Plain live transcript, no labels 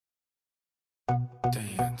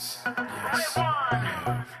dance, yes,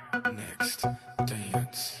 love, next,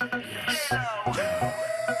 dance, yes, love.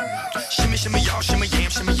 Shimmy, shimmy, y'all, shimmy, yam,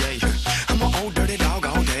 shimmy, yay. I'm an old dirty dog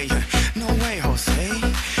all day. No way, Jose.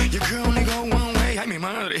 Your girl only go one way. I mean,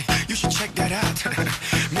 money. You should check that out.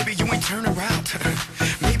 Maybe you ain't turn around.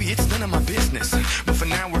 Maybe it's none of my business. But for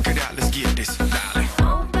now, work it out. Let's get this, darling.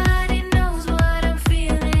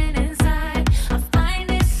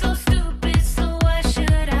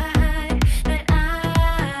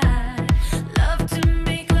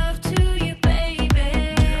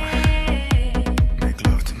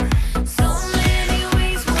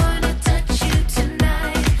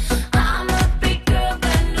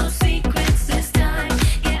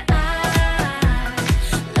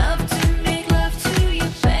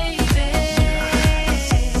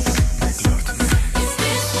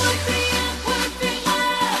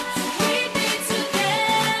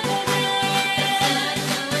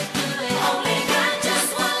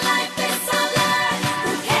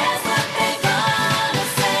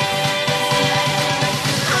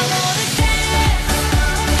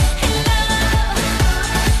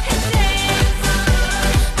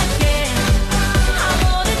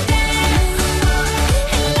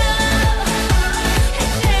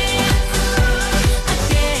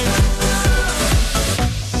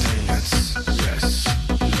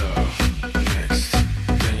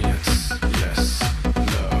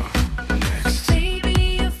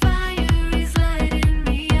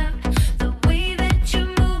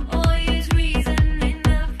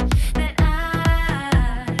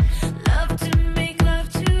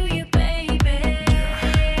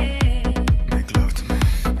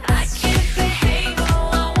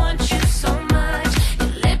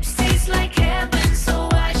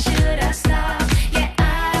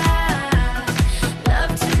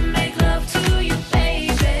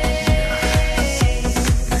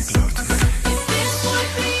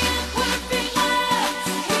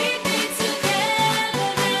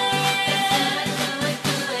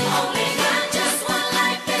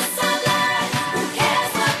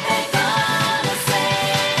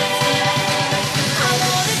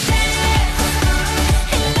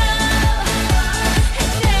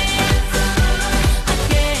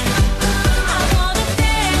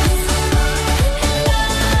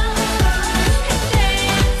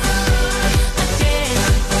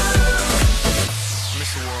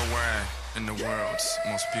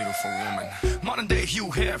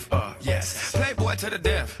 Yes. Playboy to the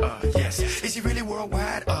death, yes. Is he really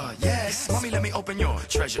worldwide? Yes. Mommy, let me open your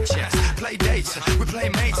treasure chest. Play dates, we play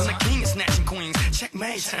mates, and the king is snatching queens.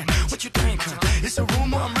 Checkmate, what you think? It's a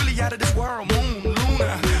rumor, I'm really out of this world. Moon,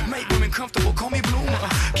 Luna, make women comfortable, call me Bloomer.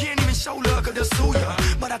 Can't even show love, cause they'll sue ya.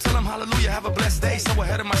 But I tell them hallelujah, have a blessed day. So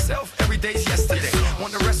ahead of myself, every day's yesterday.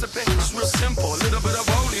 Want the recipe? It's real simple. A little bit of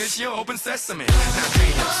holy, it's your open sesame. Now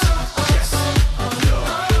dance, yes,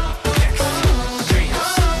 love.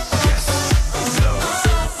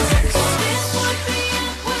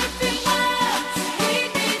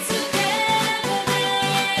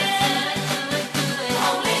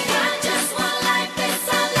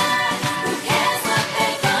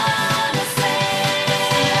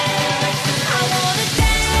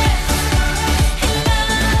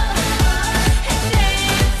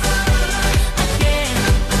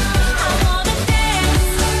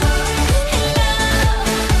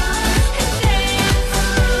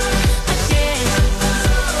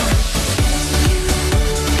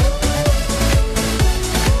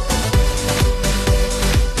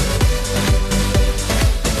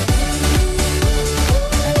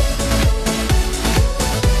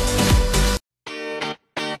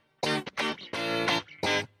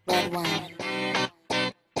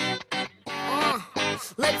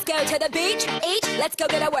 Let's go to the beach, eat, let's go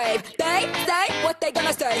get a wave. They say what they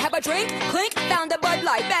gonna say. Have a drink, clink, found a Bud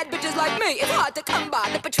Light. Bad bitches like me, it's hard to come by.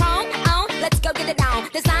 The Patron, let's go get it down.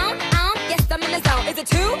 The sound, yes, I'm in the zone. Is it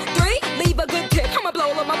 2, 3? Leave a good tip. I'ma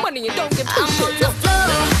blow all my money and don't give two shits. I'm on the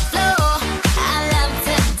floor, I love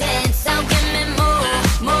to dance, so give me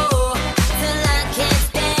more, till I can't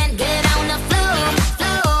stand. Get on the floor,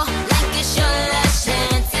 like it's your last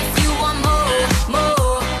chance. If you want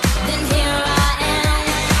more, then here I am.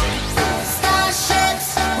 Starships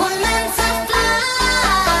were meant to fly.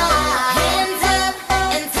 Hands up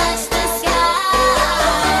and touch the sky.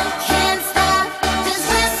 Can't stop 'cause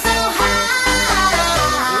we're so high.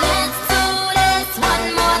 Let's do this one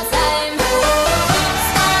more time.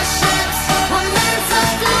 Starships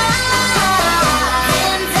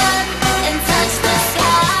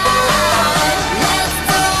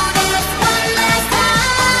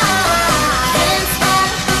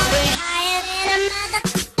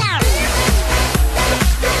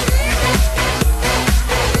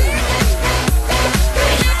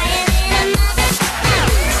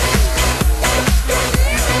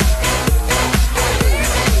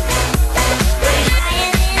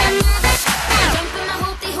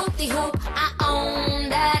the hoop, I own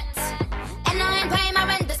that. And I ain't paying my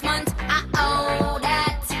rent this month, I owe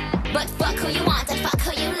that. But fuck who you want and fuck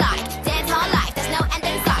who you like. Dance all life, there's no end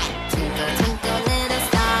in sight. Twinkle, twinkle, little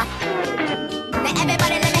star. Now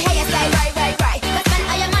everybody let me hear you say right, right, right. Go spend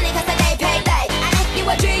all your money cause the day paid late. And if you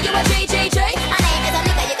a G, you a G, G, G. My name is a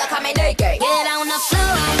nigga, you can call me Nicky. Get on the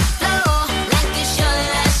floor, floor, like it's your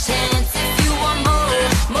last chance. If you want more,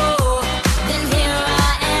 more, then here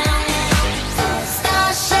I am.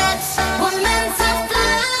 Starships were meant to fly.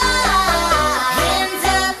 Hands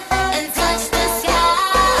up and touch the sky.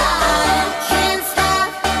 Can't stop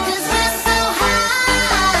cause we're so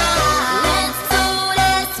high. Let's do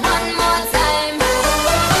this one more time.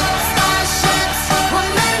 Starships were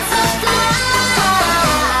meant to fly.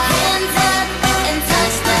 Hands up and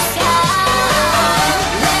touch the sky.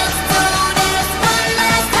 Let's do this one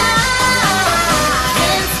last time.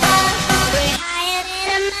 Can't stop, we're higher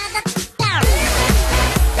than a mother.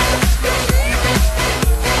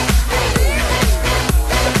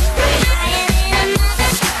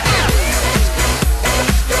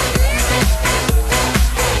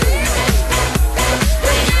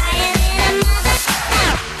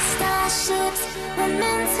 Starships were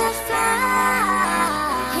meant to fly.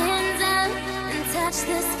 Hands up and touch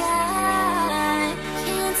the sky.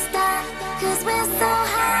 Can't stop cause we're so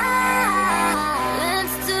high.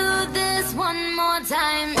 Let's do this one more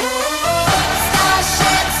time.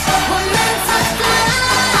 Starships were meant to fly.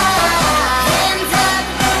 Hands up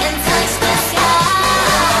and touch the sky.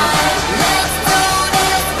 Let's do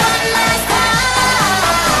this one last time.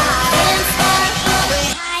 Can't stop,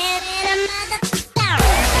 we're higher than a mother.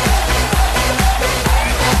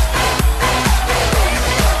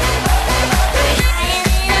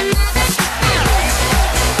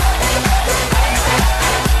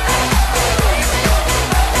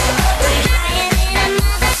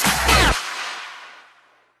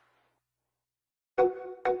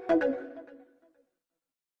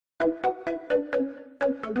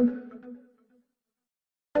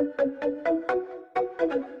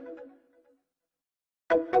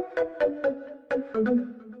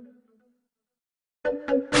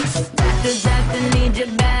 Doctor, need you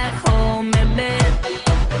back home, baby.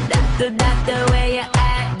 Doctor, where you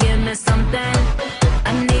at? Give me something. I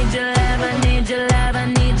need your love, I need your love, I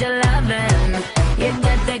need your loving. You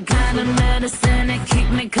got that kind of medicine that keep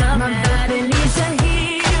me coming. My body needs a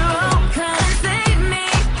hero, come and save me.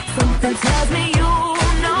 Something tells me you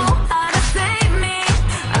know how to save me.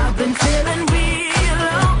 I've been feeling real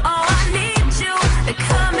low, oh I need you to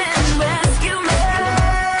come and rescue me.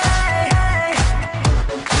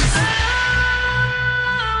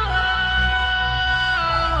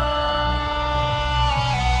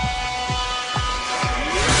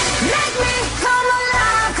 Make me come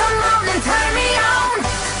alive, come on and turn me on.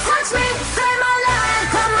 Touch me, save my life,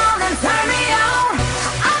 come on and turn me on.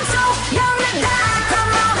 I'm so young to die,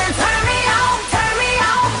 come on and turn me on. Turn me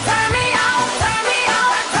on, turn me on, turn me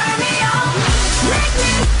on, turn me on. Make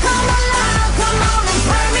me come alive, come on and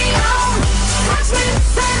turn me on. Touch me,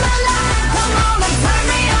 save my life, come on and turn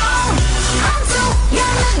me on. I'm so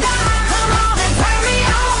young to die, come on and turn me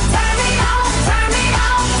on. Turn me on, turn me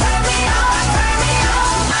on, turn me on, turn me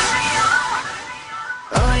on.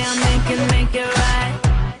 Oh, yeah, make it right.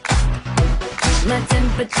 My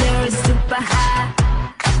temperature is super high.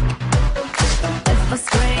 If I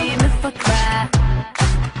scream, if I cry,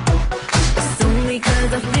 it's only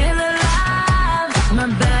 'cause I feel alive. My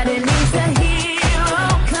body needs a hero,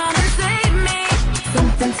 come and save me.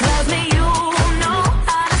 Something tells me you know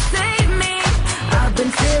how to save me. I've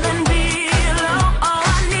been feeling real low, oh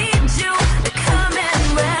I need you to come and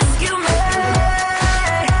rescue me.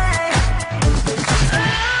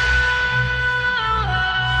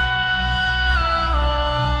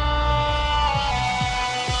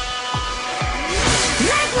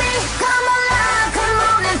 Make me come alive, come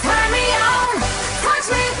on and turn me on. Touch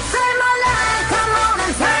me, save my life, come on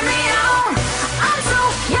and turn me on. I'm so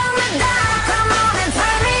young to die, come on and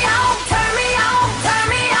turn me on. Turn me on, turn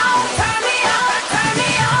me on, turn me on, turn me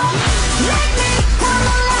on. Make me come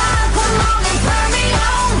alive, come on and turn me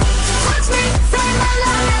on. Touch me, save my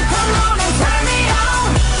life, come on and turn me on.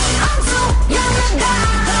 I'm so young to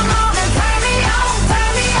die, come on and turn me on.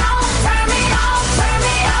 Turn me on, turn me on, turn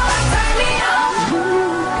me on, turn me on.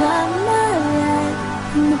 Got my life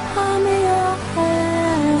in the palm of your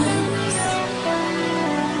hands.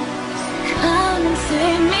 Come and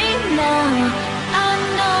save me now. I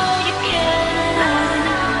know you can.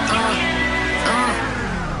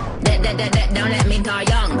 Don't let me die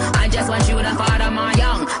young. I just want you to father my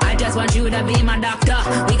young. I just want you to be my doctor.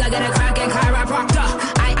 We gotta get a cracking chiropractor.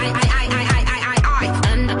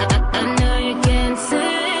 I know you can't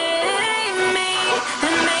say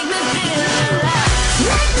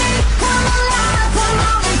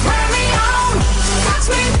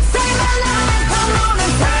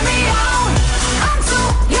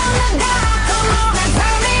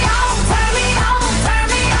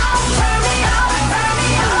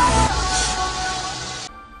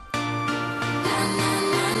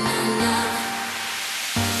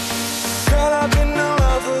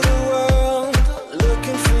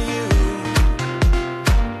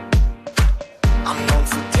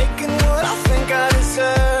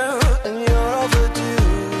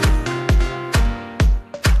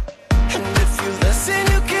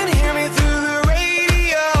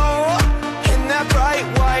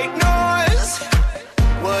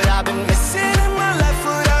been missing in my life,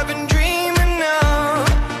 what I've been dreaming of.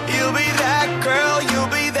 You'll be that girl, you'll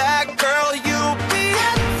be that girl, you'll be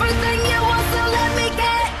everything you want, so let me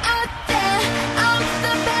get out there. I'm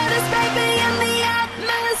the baddest baby in the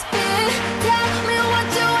atmosphere. Tell me what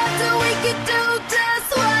you want, so we can do just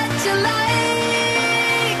what you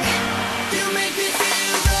like. You make me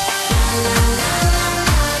feel good.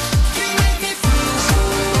 You make me feel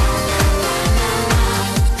good.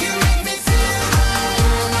 You make me feel good.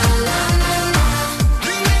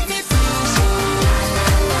 You make me feel good.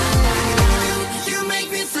 You make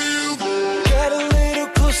me feel good. Get a little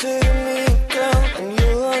closer to me, girl, and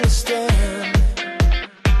you'll understand.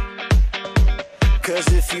 'Cause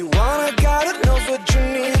if you want a guy that knows what you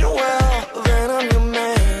need, well, then I'm your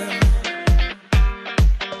man.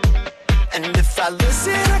 And if I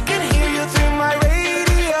listen, I can hear you through my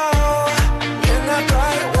radio. You're not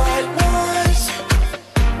quite what was,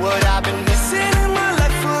 what I've been missing in my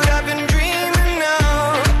life, what I've been dreaming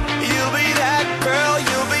of. You'll be that girl,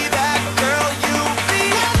 you'll be that girl, you'll be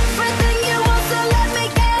Everything you want, so let me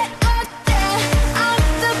get out there. I'm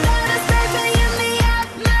the baddest baby in the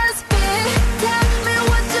atmosphere. Tell me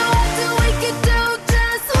what you want, so we can do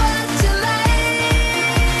just what you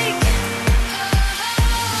like.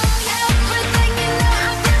 Everything you know,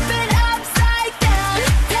 I flip it upside down.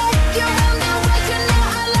 Take you around the world, you know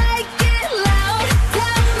I like it loud.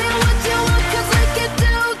 Tell me what you want, 'cause we can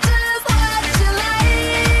do just what you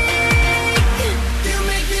like. You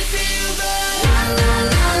make me feel good. La la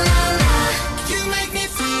la la. You make me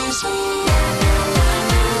feel good.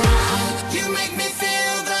 You make me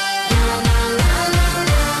feel good.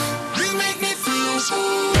 You make me feel good.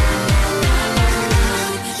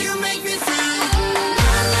 You make me feel good.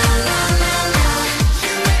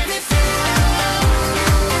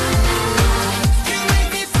 You make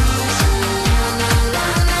me feel good.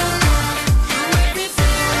 You make me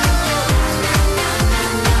feel good.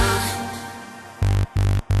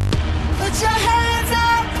 Put your hands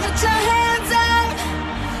up, put your hands up.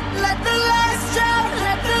 Let the lights drop,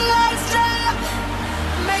 let the lights drop.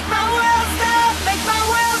 Make my world stop, make my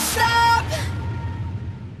world stop.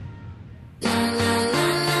 La la la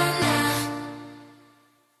la la.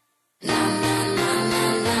 La la la la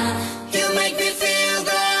la. You make me feel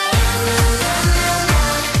good.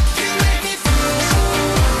 You make me feel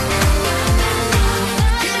good.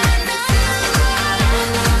 You make me feel good.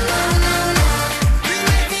 You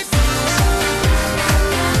make me feel good.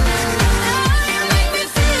 You make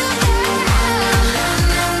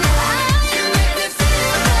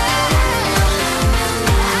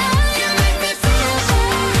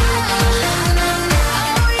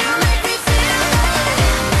me feel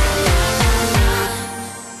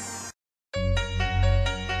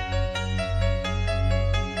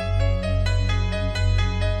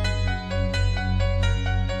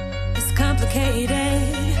It's complicated,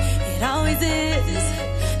 it always is.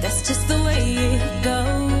 That's just the way it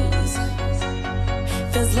goes.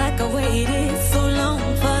 Feels like I waited